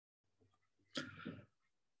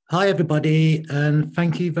Hi, everybody, and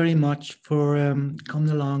thank you very much for coming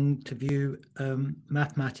along to view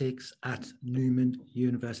mathematics at Newman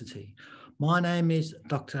University. My name is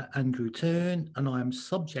Dr. Andrew Turn, and I am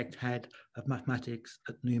subject head of mathematics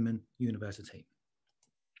at Newman University.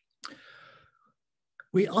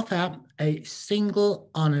 We offer a single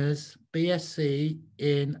honours BSc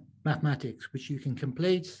in mathematics, which you can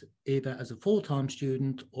complete either as a full-time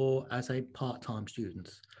student or as a part-time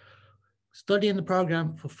student. Studying the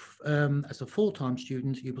programme as a full-time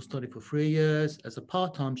student, you will study for 3 years. As a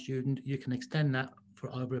part-time student, you can extend that for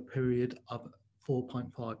over a period of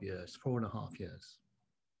 4.5 years, 4.5 years.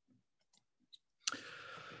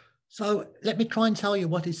 So let me try and tell you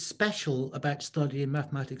what is special about studying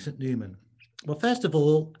mathematics at Newman. Well, first of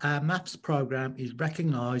all, our maths programme is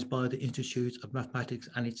recognised by the Institute of Mathematics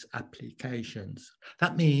and its applications.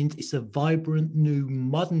 That means it's a vibrant, new,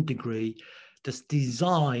 modern degree that's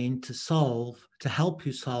designed to help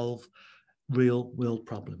you solve real world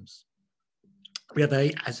problems. We have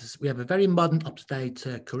a very modern, up-to-date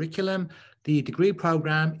curriculum. The degree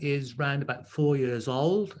program is around about 4 years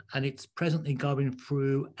old, and it's presently going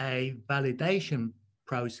through a validation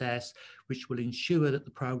process, which will ensure that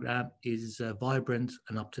the program is vibrant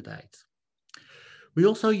and up-to-date. We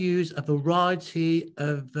also use a variety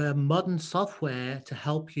of modern software to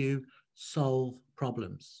help you solve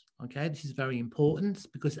problems. Okay, this is very important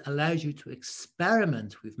because it allows you to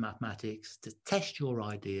experiment with mathematics, to test your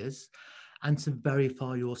ideas and to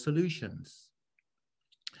verify your solutions.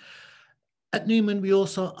 At Newman, we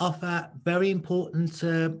also offer very important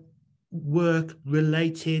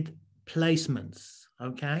work-related placements.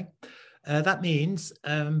 Okay, that means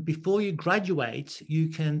before you graduate, you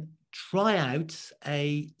can try out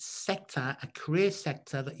a sector, a career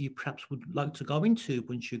sector that you perhaps would like to go into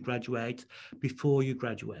once you graduate, before you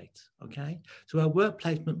graduate, okay? So our work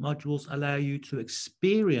placement modules allow you to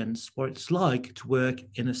experience what it's like to work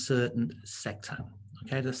in a certain sector,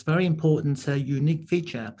 okay? That's a very important, unique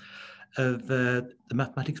feature of the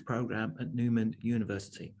mathematics program at Newman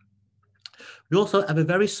University. We also have a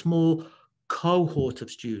very small cohort of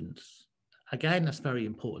students. Again, that's very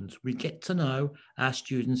important. We get to know our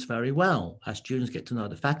students very well. Our students get to know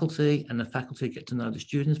the faculty, and the faculty get to know the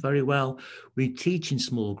students very well. We teach in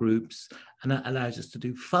small groups, and that allows us to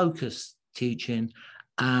do focused teaching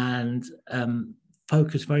and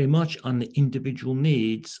focus very much on the individual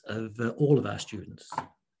needs of all of our students.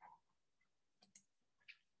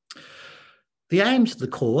 The aims of the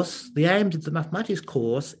course, the aims of the mathematics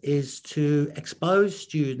course is to expose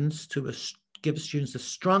students to give students a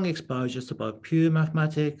strong exposure to both pure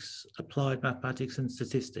mathematics, applied mathematics, and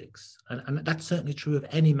statistics. And that's certainly true of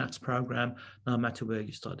any maths program, no matter where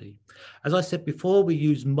you study. As I said before, we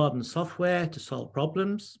use modern software to solve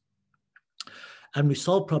problems. And we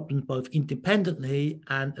solve problems both independently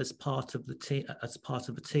and as part of the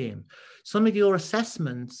team. Some of your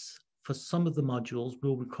assessments for some of the modules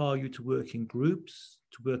will require you to work in groups,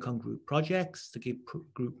 to work on group projects, to give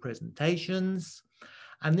group presentations.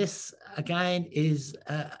 And this, again, is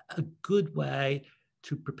a good way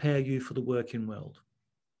to prepare you for the working world.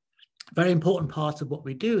 A very important part of what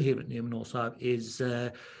we do here at Newman also is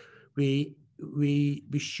we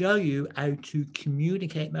show you how to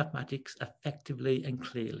communicate mathematics effectively and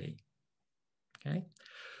clearly. Okay.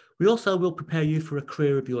 We also will prepare you for a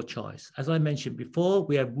career of your choice. As I mentioned before,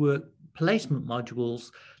 we have work placement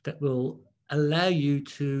modules that will allow you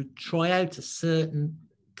to try out a certain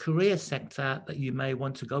career sector that you may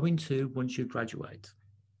want to go into once you graduate.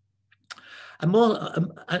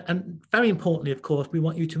 And very importantly, of course, we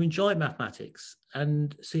want you to enjoy mathematics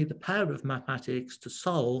and see the power of mathematics to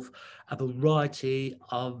solve a variety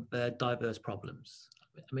of diverse problems.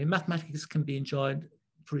 I mean, mathematics can be enjoyed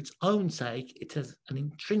for its own sake. It has an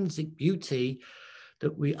intrinsic beauty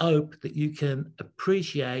that we hope that you can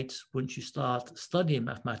appreciate once you start studying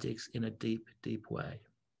mathematics in a deep, deep way.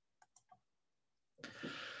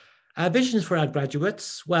 Our visions for our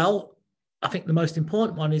graduates, well, I think the most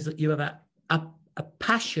important one is that you have a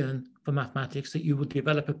passion for mathematics, that you will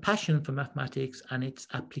develop a passion for mathematics and its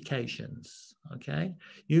applications, okay?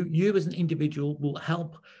 You as an individual will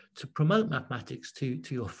help to promote mathematics to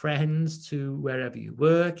your friends, to wherever you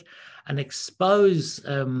work, and expose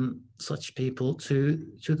such people to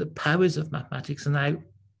the powers of mathematics and how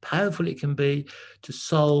powerful it can be to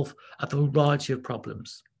solve a variety of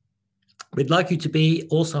problems. We'd like you to be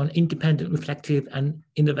also an independent, reflective, and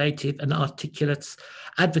innovative and articulate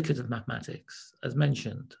advocate of mathematics, as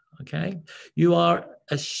mentioned. Okay, you are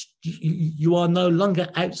no longer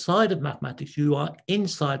outside of mathematics; you are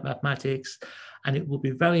inside mathematics, and it will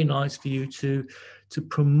be very nice for you to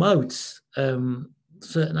promote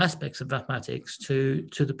certain aspects of mathematics to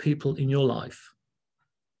the people in your life.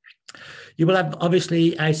 You will have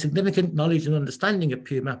obviously a significant knowledge and understanding of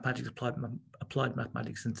pure mathematics, applied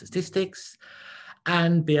mathematics and statistics,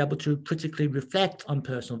 and be able to critically reflect on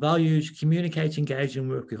personal values, communicate, engage, and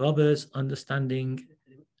work with others,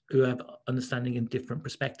 who have understanding in different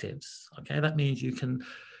perspectives. Okay, that means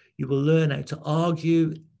you will learn how to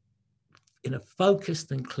argue in a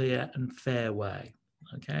focused and clear and fair way.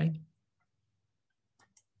 Okay.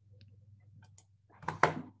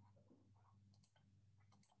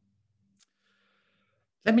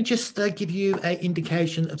 Let me just give you an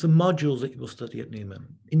indication of the modules that you will study at Newman.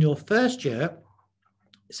 In your first year,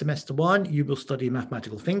 semester 1, you will study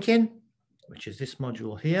mathematical thinking, which is this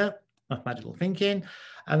module here, mathematical thinking.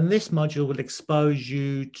 And this module will expose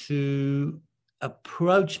you to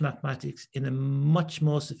approach mathematics in a much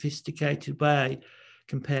more sophisticated way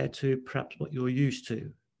compared to perhaps what you're used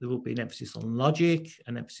to. There will be an emphasis on logic,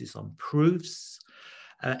 an emphasis on proofs,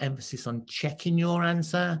 emphasis on checking your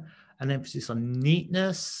answer, an emphasis on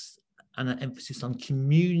neatness, and an emphasis on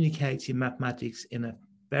communicating mathematics in a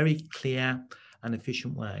very clear and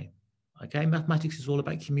efficient way. Okay, mathematics is all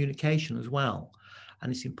about communication as well.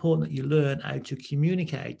 And it's important that you learn how to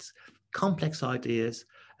communicate complex ideas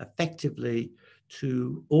effectively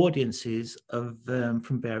to audiences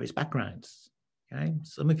from various backgrounds. Okay,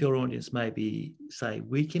 some of your audience may be, say,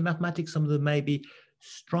 weak in mathematics, some of them may be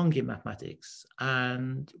strong in mathematics,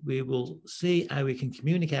 and we will see how we can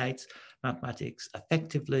communicate mathematics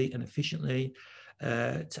effectively and efficiently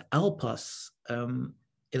to help us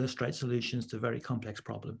illustrate solutions to very complex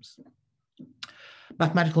problems.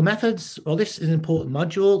 Mathematical methods, well, this is an important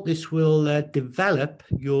module. This will develop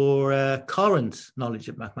your current knowledge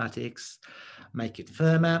of mathematics, make it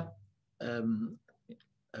firmer,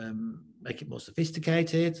 make it more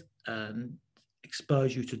sophisticated, and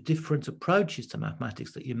expose you to different approaches to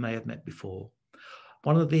mathematics that you may have met before.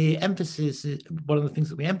 One of the things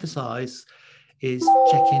that we emphasize is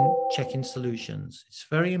checking solutions. It's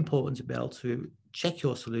very important to be able to check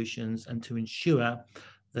your solutions and to ensure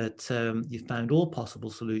that you've found all possible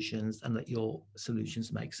solutions and that your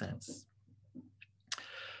solutions make sense.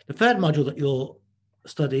 The third module that you'll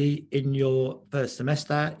study in your first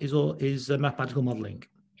semester is mathematical modeling.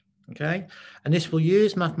 Okay, and this will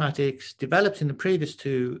use mathematics developed in the previous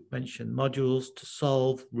two mentioned modules to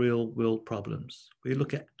solve real world problems. We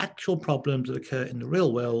look at actual problems that occur in the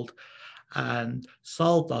real world and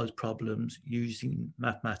solve those problems using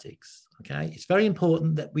mathematics. Okay, it's very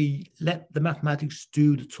important that we let the mathematics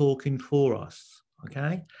do the talking for us.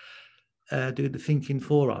 Okay, do the thinking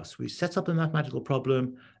for us. We set up a mathematical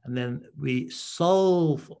problem and then we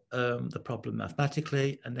solve the problem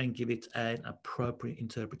mathematically and then give it an appropriate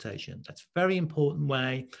interpretation. That's a very important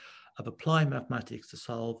way of applying mathematics to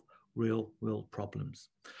solve real world problems.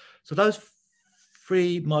 So those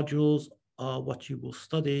 3 modules are what you will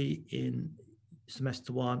study in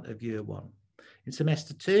semester 1 of year 1. In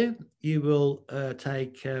semester 2, you will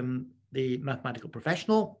take the mathematical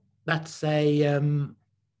professional. That's a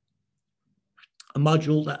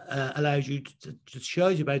module that allows you to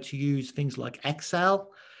shows you how to use things like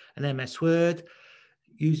Excel and MS Word,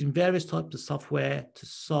 using various types of software to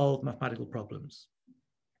solve mathematical problems.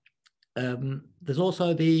 There's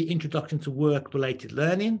also the introduction to work-related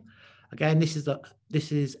learning. Again, this is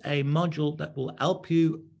a module that will help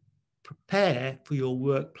you prepare for your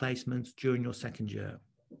work placements during your second year.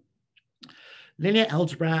 Linear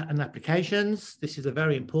algebra and applications. This is a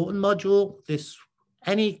very important module.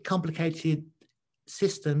 Any complicated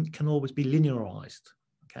system can always be linearized.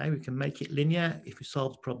 Okay, we can make it linear if we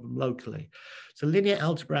solve the problem locally. So linear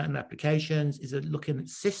algebra and applications is looking at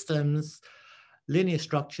systems, linear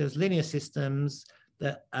structures, linear systems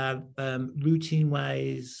that have routine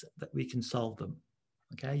ways that we can solve them.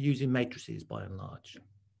 Okay, using matrices by and large.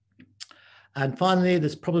 And finally,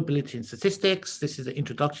 there's probability and statistics. This is an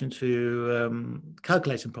introduction to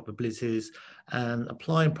calculating probabilities and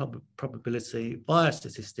applying probability via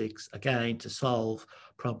statistics, again, to solve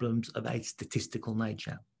problems of a statistical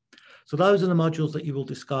nature. So those are the modules that you will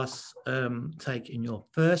discuss, take in your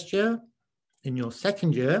first year. In your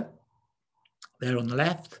second year, there on the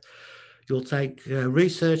left, you'll take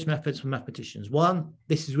research methods for mathematicians 1.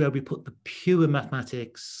 This is where we put the pure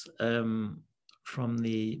mathematics from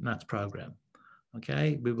the maths program.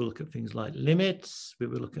 Okay, we will look at things like limits, we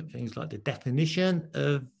will look at things like the definition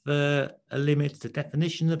of a limit, the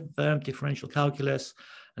definition of differential calculus,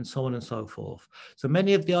 and so on and so forth. So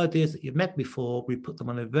many of the ideas that you've met before, we put them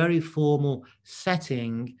on a very formal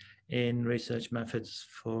setting in research methods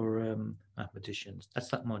for mathematicians. That's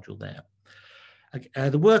that module there.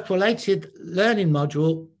 The work-related learning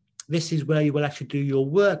module, this is where you will actually do your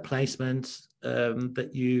work placement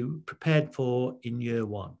that you prepared for in year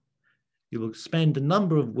one. You will spend a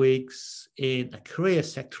number of weeks in a career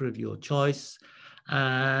sector of your choice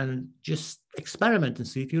and just experiment and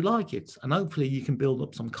see if you like it. And hopefully you can build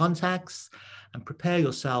up some contacts and prepare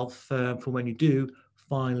yourself for when you do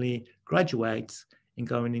finally graduate in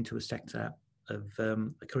going into a sector of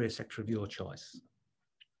a career sector of your choice.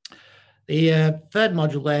 The third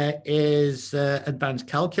module there is advanced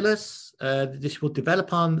calculus. This will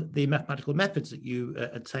develop on the mathematical methods that you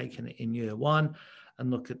had taken in year one and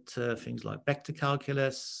look at things like vector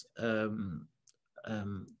calculus,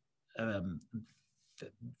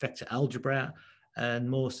 vector algebra, and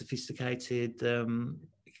more sophisticated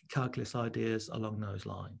calculus ideas along those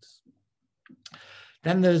lines.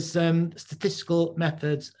 Then there's statistical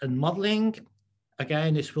methods and modeling.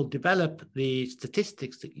 Again, this will develop the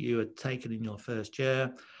statistics that you had taken in your first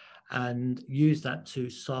year and use that to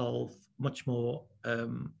solve much more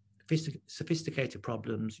sophisticated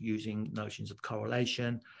problems using notions of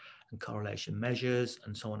correlation and correlation measures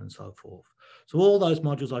and so on and so forth. So all those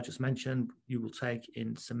modules I just mentioned, you will take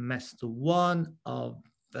in semester one of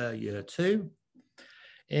year two.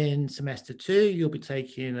 In semester two, you'll be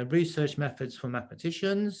taking research methods for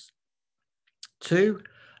mathematicians. Two,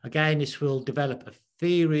 again, this will develop a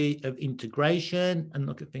theory of integration and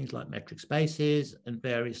look at things like metric spaces and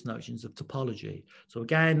various notions of topology. So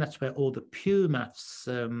again, that's where all the pure maths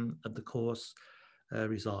of the course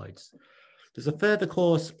resides. There's a further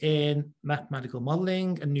course in mathematical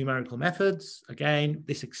modeling and numerical methods. Again,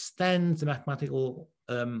 this extends the mathematical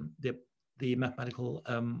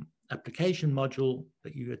application module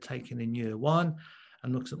that you had taken in year one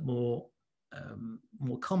and looks at more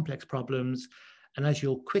complex problems. And as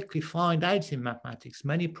you'll quickly find out in mathematics,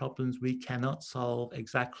 many problems we cannot solve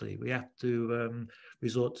exactly. We have to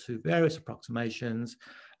resort to various approximations,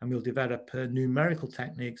 and we'll develop numerical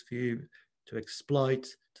techniques for you to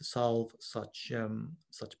exploit to solve such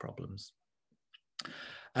problems.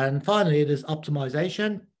 And finally, there's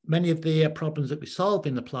optimization. Many of the problems that we solve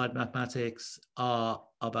in applied mathematics are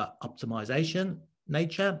of an optimization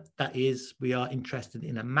nature. That is, we are interested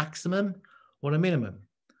in a maximum or a minimum.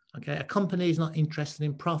 Okay, a company is not interested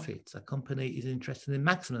in profits. A company is interested in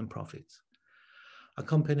maximum profits. A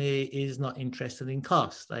company is not interested in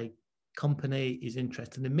cost. A company is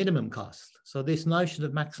interested in minimum cost. So this notion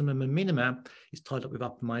of maximum and minimum is tied up with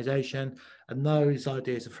optimization, and those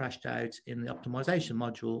ideas are thrashed out in the optimization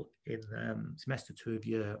module in semester two of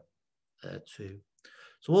year two.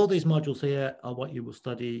 So all these modules here are what you will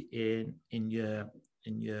study in year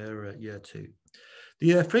two. The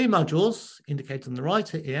year three modules indicated on the right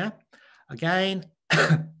here. Again,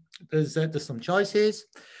 there's some choices.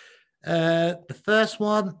 The first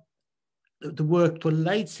one, the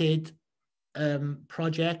work-related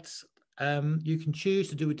projects, you can choose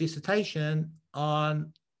to do a dissertation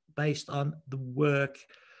based on the work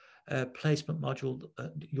placement module,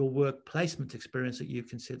 your work placement experience that you've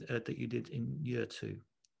considered that you did in year two.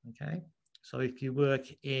 Okay. So if you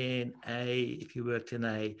worked in a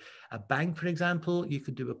bank, for example, you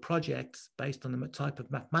could do a project based on the type of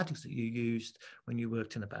mathematics that you used when you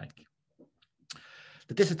worked in a bank.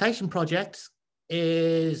 The dissertation project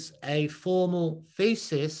is a formal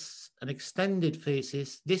thesis, an extended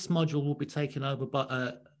thesis. This module will be taken over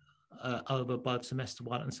by both semester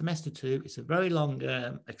one and semester two. It's a very long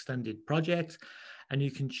extended project, and you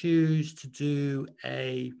can choose to do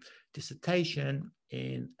a dissertation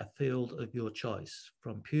in a field of your choice,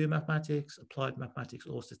 from pure mathematics, applied mathematics,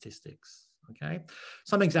 or statistics. Okay,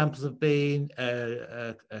 some examples have been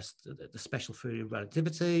the special theory of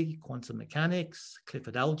relativity, quantum mechanics,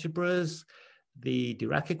 Clifford algebras, the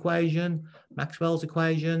Dirac equation, Maxwell's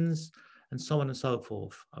equations, and so on and so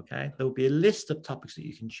forth. Okay, there will be a list of topics that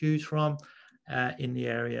you can choose from in the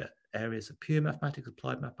areas of pure mathematics,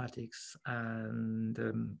 applied mathematics, and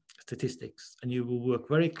statistics, and you will work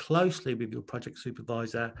very closely with your project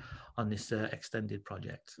supervisor on this extended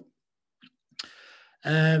project.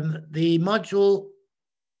 The module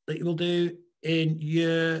that you will do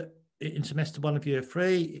in semester one of year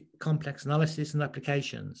three, complex analysis and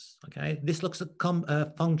applications. Okay, this looks at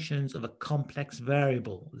functions of a complex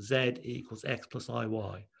variable, z equals x plus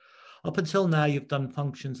iy. Up until now, you've done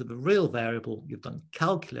functions of a real variable, you've done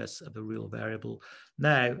calculus of a real variable.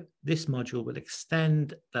 Now, this module will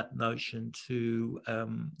extend that notion to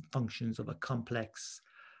functions of a complex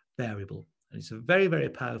variable. And it's a very, very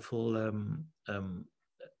powerful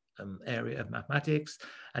area of mathematics,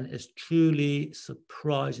 and it's truly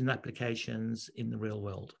surprising applications in the real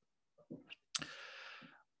world.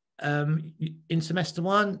 In semester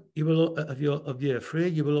 1, you will of year 3,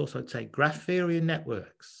 you will also take graph theory and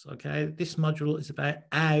networks. Okay, this module is about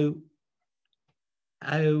how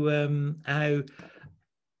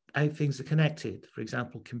things are connected. For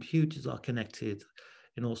example, computers are connected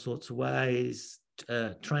in all sorts of ways.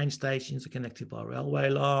 Train stations are connected by railway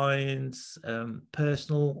lines.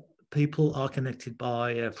 Personal people are connected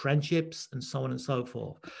by friendships, and so on and so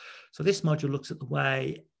forth. So this module looks at the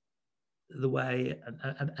way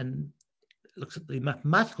and looks at the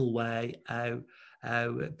mathematical way how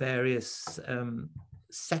various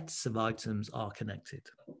sets of items are connected.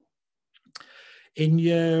 In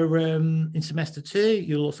semester 2,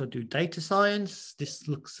 you'll also do data science. This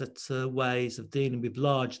looks at ways of dealing with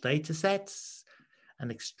large data sets and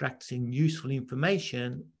extracting useful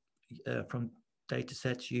information from data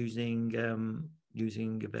sets using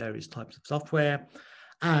various types of software.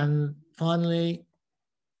 And finally,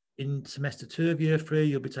 in semester 2 of year 3,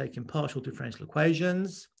 you'll be taking partial differential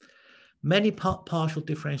equations. Many partial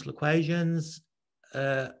differential equations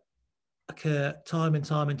occur time and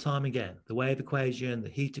time again. The wave equation, the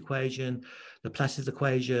heat equation, the Placid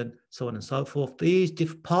equation, so on and so forth. These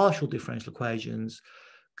partial differential equations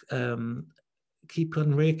keep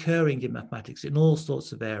on recurring in mathematics in all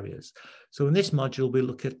sorts of areas. So in this module, we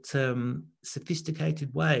look at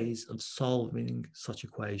sophisticated ways of solving such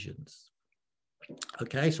equations.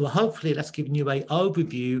 Okay, so hopefully that's given you an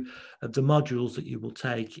overview of the modules that you will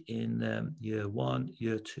take in year 1,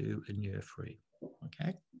 year 2, and year 3.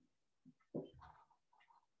 Okay.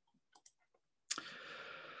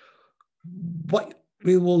 What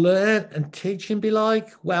we will learn and teach and be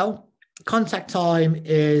like? Well, contact time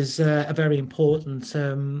is a very important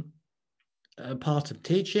part of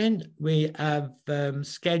teaching. We have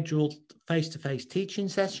scheduled face-to-face teaching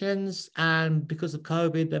sessions, and because of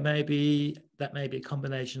COVID, that may be a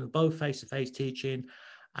combination of both face-to-face teaching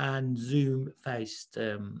and Zoom-based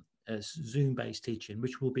teaching,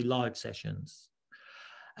 which will be live sessions.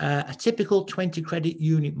 A typical 20 credit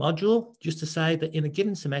unit module, just to say that in a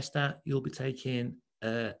given semester, you'll be taking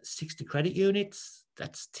 60 credit units.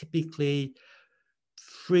 That's typically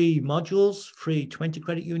 3 modules, 3 20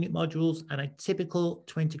 credit unit modules, and a typical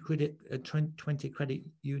 20 credit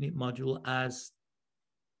unit module as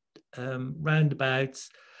round about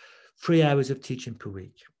 3 hours of teaching per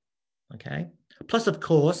week. Okay. Plus, of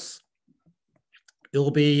course, you'll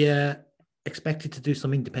be expected to do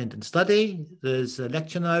some independent study. There's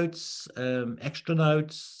lecture notes, extra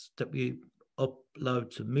notes that we upload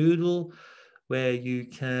to Moodle, where you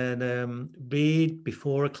can read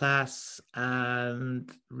before a class and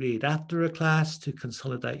read after a class to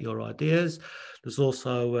consolidate your ideas. There's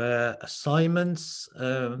also assignments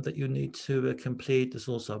that you need to complete. There's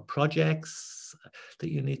also projects that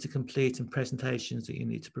you need to complete and presentations that you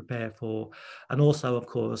need to prepare for. And also, of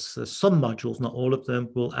course, some modules, not all of them,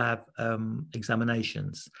 will have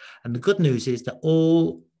examinations. And the good news is that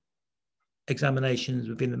all examinations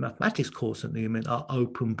within the mathematics course at Newman are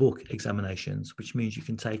open book examinations, which means you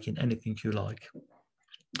can take in anything you like.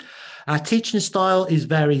 Our teaching style is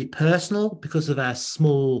very personal because of our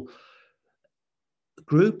small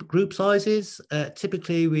group sizes.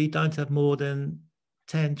 Typically, we don't have more than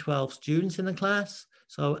 10, 12 students in the class.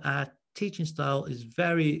 So our teaching style is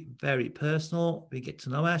very, very personal. We get to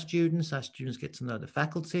know our students get to know the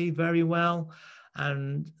faculty very well,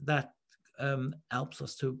 and that helps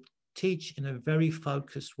us to teach in a very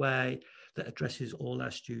focused way that addresses all our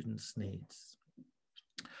students' needs.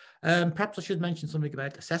 Perhaps I should mention something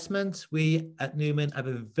about assessments. We at Newman have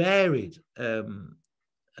a varied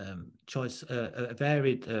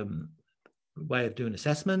way of doing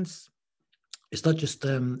assessments. It's not just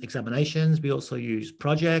examinations. We also use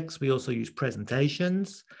projects. We also use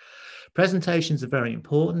presentations. Presentations are very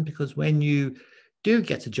important because when you do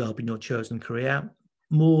get a job in your chosen career,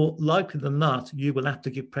 more likely than not, you will have to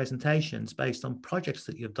give presentations based on projects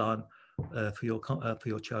that you've done for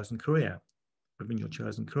your chosen career, within your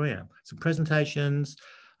chosen career. So presentations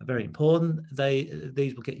are very important.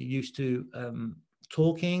 These will get you used to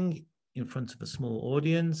talking in front of a small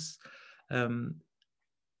audience,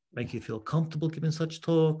 make you feel comfortable giving such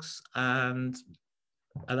talks, and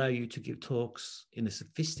allow you to give talks in a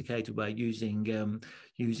sophisticated way using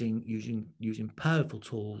powerful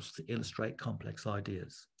tools to illustrate complex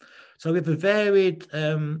ideas. So we have a varied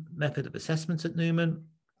method of assessments at Newman,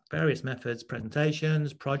 various methods,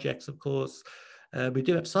 presentations, projects, of course. We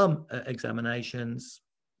do have some examinations,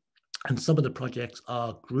 and some of the projects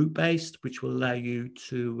are group-based, which will allow you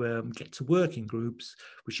to get to work in groups,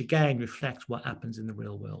 which again reflects what happens in the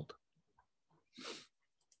real world.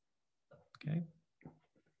 Okay.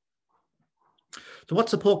 So what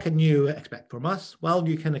support can you expect from us? Well,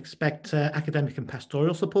 you can expect academic and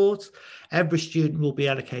pastoral support. Every student will be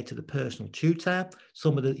allocated a personal tutor,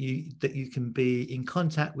 someone that you can be in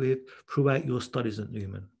contact with throughout your studies at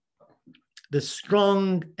Newman. There's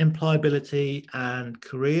strong employability and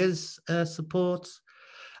careers support.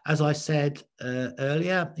 As I said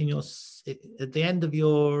earlier, at the end of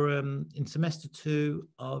your in semester 2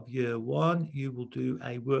 of year 1, you will do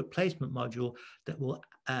a work placement module that will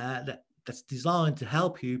that's designed to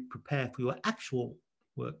help you prepare for your actual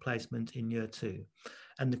work placement in year 2.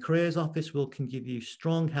 And the careers office can give you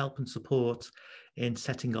strong help and support in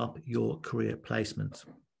setting up your career placement.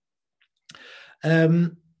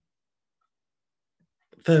 Further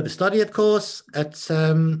study, of course, at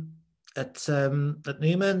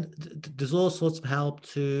Newman, there's all sorts of help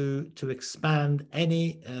to expand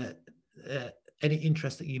any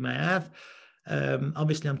interest that you may have.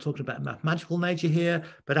 Obviously, I'm talking about mathematical nature here,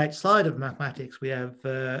 but outside of mathematics, we have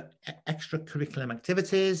extracurricular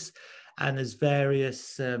activities, and there's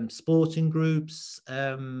various sporting groups,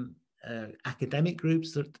 academic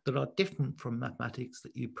groups that are different from mathematics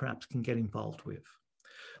that you perhaps can get involved with.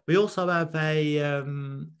 We also have a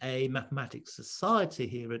mathematics society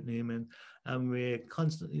here at Newman, and we're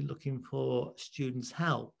constantly looking for students'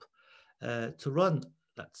 help to run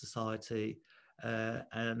that society.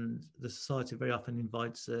 And the society very often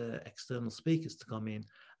invites external speakers to come in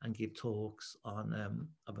and give talks on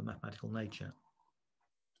of a mathematical nature.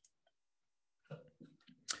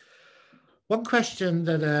 One question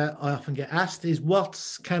that I often get asked is,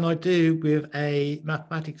 what can I do with a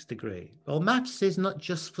mathematics degree? Well, maths is not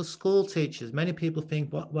just for school teachers. Many people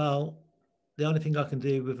think, well, the only thing I can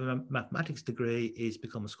do with a mathematics degree is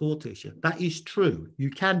become a school teacher. That is true. You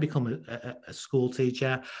can become a school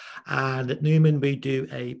teacher. And at Newman, we do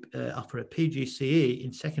offer a PGCE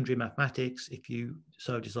in secondary mathematics if you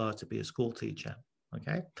so desire to be a school teacher.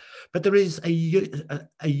 Okay, but there is a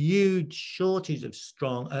huge shortage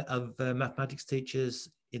of mathematics teachers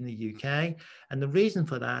in the UK, and the reason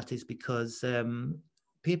for that is because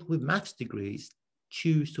people with maths degrees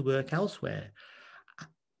choose to work elsewhere.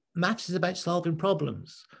 Maths is about solving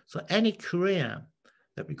problems, so any career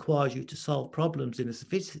that requires you to solve problems in a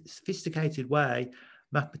sophisticated way,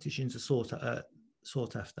 mathematicians are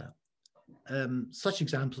sought after. Such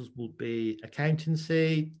examples would be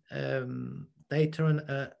accountancy,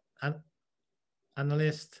 data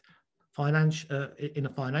analyst, in a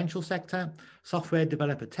financial sector, software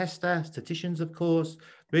developer, tester, statisticians, of course,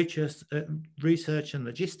 research and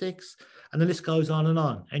logistics, and the list goes on and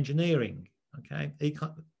on. Engineering, okay,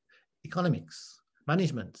 economics,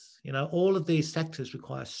 management. All of these sectors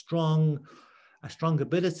require a strong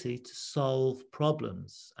ability to solve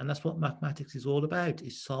problems, and that's what mathematics is all about: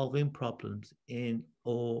 is solving problems in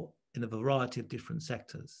a variety of different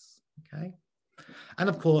sectors. Okay. And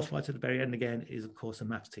of course, right at the very end again is, of course, a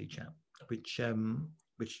maths teacher, which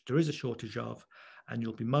there is a shortage of, and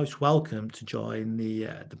you'll be most welcome to join the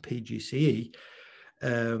PGCE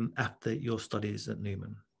after your studies at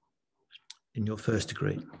Newman in your first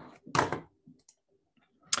degree.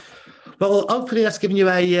 Well, hopefully that's given you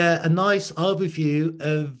a nice overview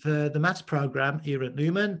of the maths program here at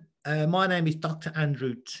Newman. My name is Dr.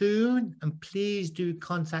 Andrew Toon, and please do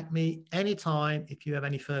contact me anytime if you have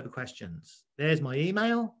any further questions. There's my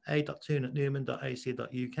email,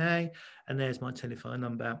 a.toon@newman.ac.uk, and there's my telephone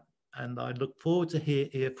number. And I look forward to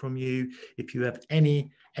hear from you if you have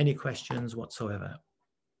any questions whatsoever.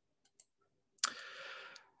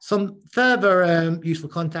 Some further useful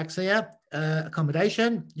contacts here.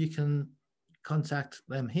 Accommodation, you can contact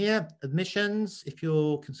them here. Admissions, if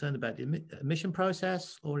you're concerned about the admission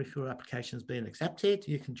process or if your application has been accepted,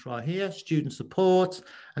 you can try here. Student support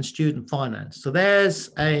and student finance. So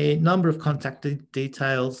there's a number of contact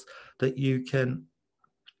details that you can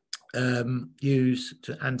use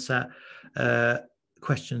to answer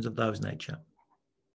questions of those nature.